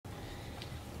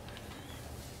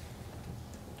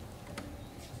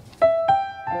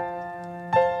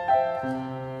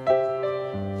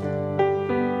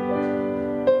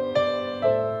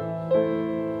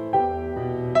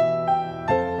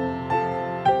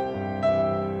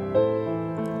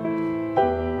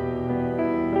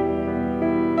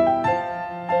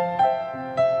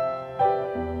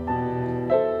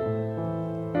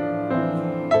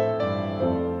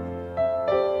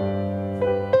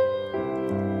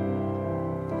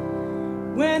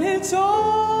when it's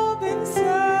all been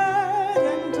said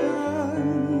and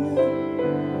done,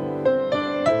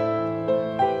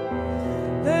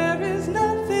 there is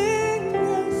nothing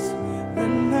else that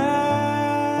matters.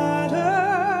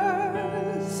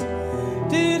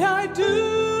 Did I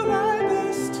do my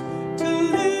best to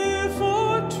live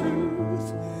for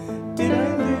truth? Did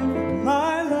I live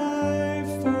my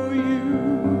life for you?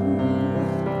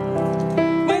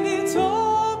 When it's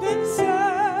all been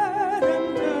said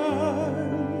and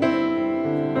done,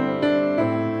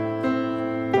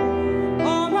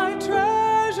 all my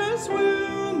treasures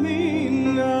will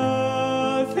mean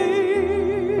nothing.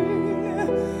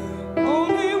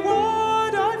 Only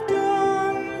what I've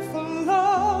done for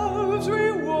love's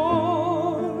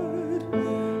reward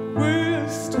will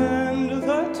stand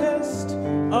the test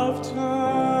of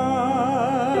time.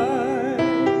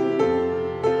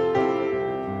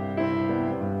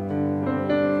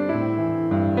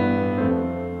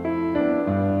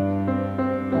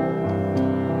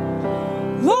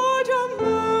 Lord, your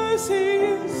mercy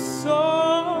is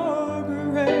so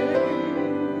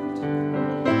great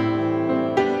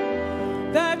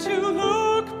that you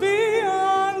look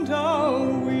beyond our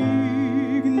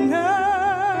weakness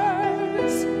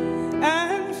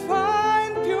and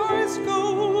find purest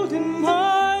gold in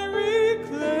miry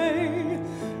clay,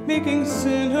 making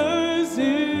sinners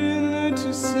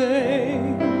into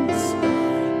saints.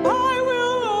 I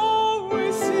will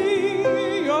always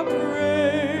sing your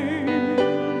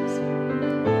praise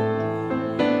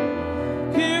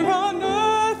here on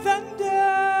earth and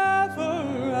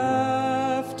ever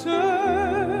after,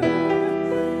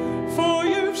 for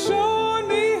you've shown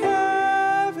me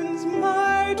heaven's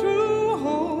my true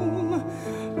home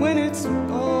when it's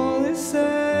all is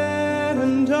said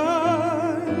and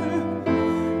done.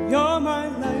 You're my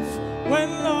life when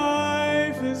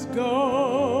life is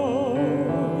gone.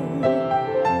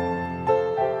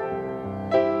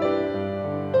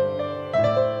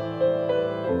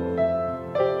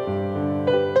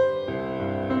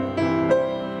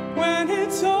 When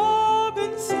it's all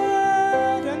been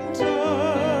said and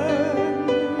done,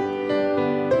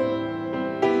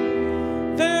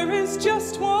 there is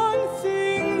just one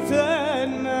thing that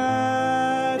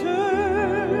matters.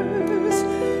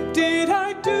 Did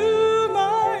I do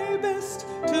my best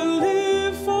to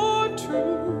live for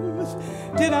truth?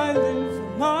 Did I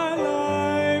live my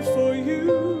life for you?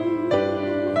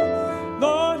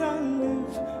 Lord, I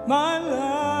live my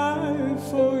life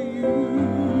for you.